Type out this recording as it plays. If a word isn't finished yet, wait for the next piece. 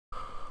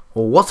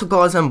What's up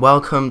guys, and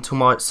welcome to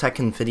my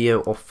second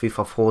video of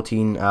FIFA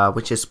 14,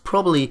 which is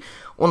probably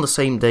on the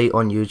same day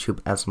on YouTube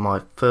as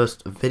my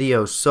first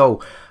video.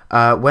 So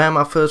where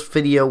my first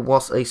video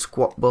was a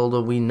squad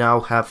builder, we now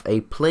have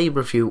a play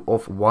review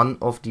of one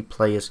of the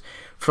players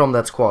from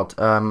that squad,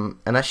 and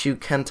as you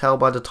can tell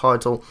by the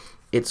title,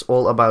 it's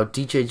all about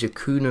Didier Ya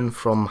Konan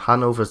from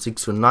Hannover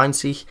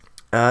 96.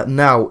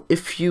 Now,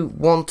 if you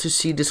want to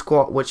see the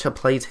squad which I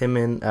played him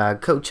in,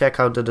 go check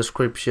out the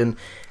description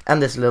and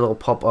this little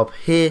pop-up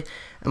here.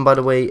 And by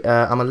the way,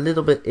 I'm a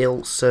little bit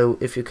ill, so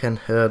if you can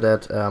hear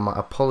that, my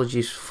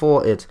apologies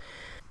for it.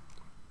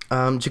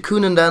 Ya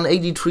Konan then,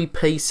 83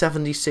 pace,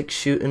 76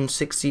 shooting,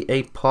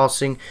 68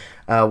 passing.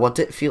 What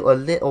did feel a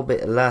little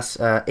bit less,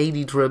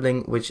 80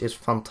 dribbling, which is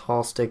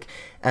fantastic,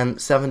 and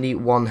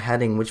 71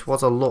 heading, which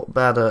was a lot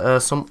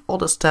better. Some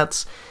other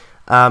stats.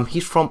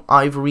 He's from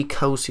Ivory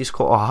Coast. He's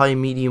got a high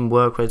medium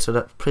work rate, so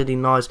that's pretty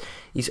nice.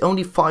 He's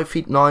only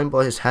 5'9",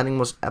 but his heading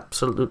was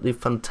absolutely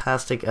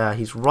fantastic.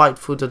 He's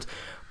right-footed,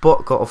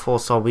 but got a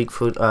 4-star weak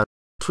foot.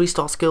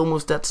 3-star skill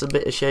moves, that's a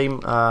bit of a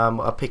shame.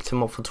 I picked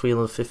him up for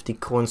 350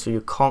 coins, so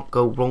you can't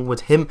go wrong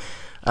with him.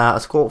 I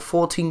scored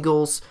 14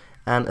 goals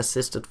and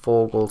assisted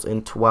 4 goals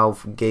in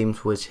 12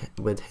 games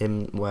with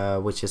him,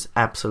 which is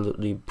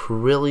absolutely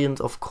brilliant,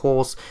 of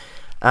course.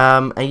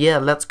 And yeah,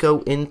 let's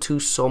go into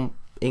some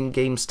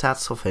in-game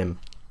stats of him.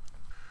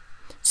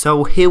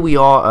 So here we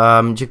are.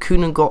 Ya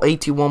Konan got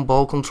 81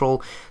 ball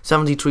control,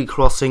 73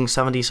 crossing,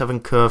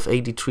 77 curve,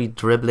 83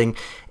 dribbling,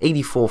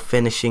 84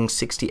 finishing,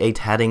 68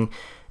 heading,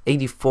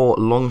 84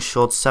 long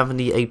shots,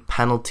 78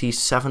 penalties,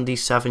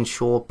 77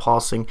 short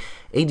passing,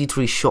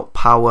 83 shot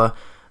power,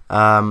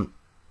 and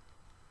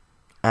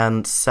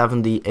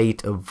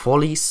 78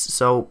 volleys.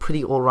 So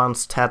pretty all-round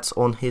stats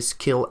on his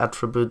skill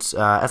attributes.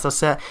 As I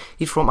said,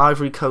 he's from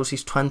Ivory Coast.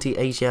 He's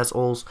 28 years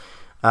old.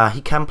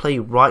 He can play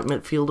right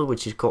midfielder,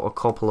 which he's got a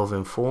couple of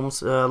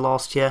informs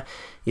last year.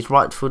 He's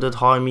right-footed,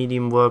 high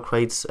medium work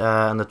rates,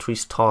 and a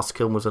 3-star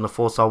skill moves and a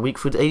 4-star weak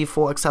foot.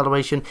 84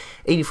 acceleration,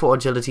 84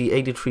 agility,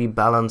 83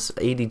 balance,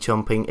 80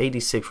 jumping,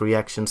 86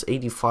 reactions,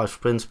 85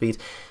 sprint speed,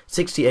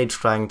 68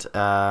 strength, and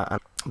I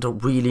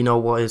don't really know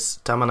what his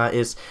stamina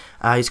is.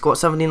 He's got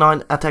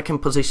 79 attacking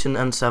position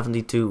and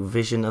 72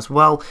 vision as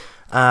well.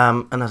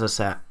 And as I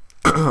said,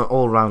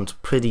 all round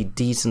pretty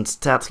decent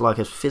stats. Like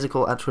his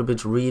physical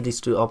attributes really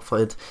stood up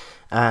for it,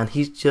 and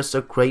he's just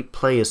a great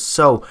player.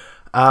 So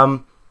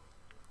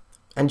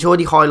enjoy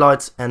the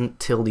highlights, and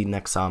till the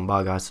next time,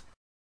 bye guys.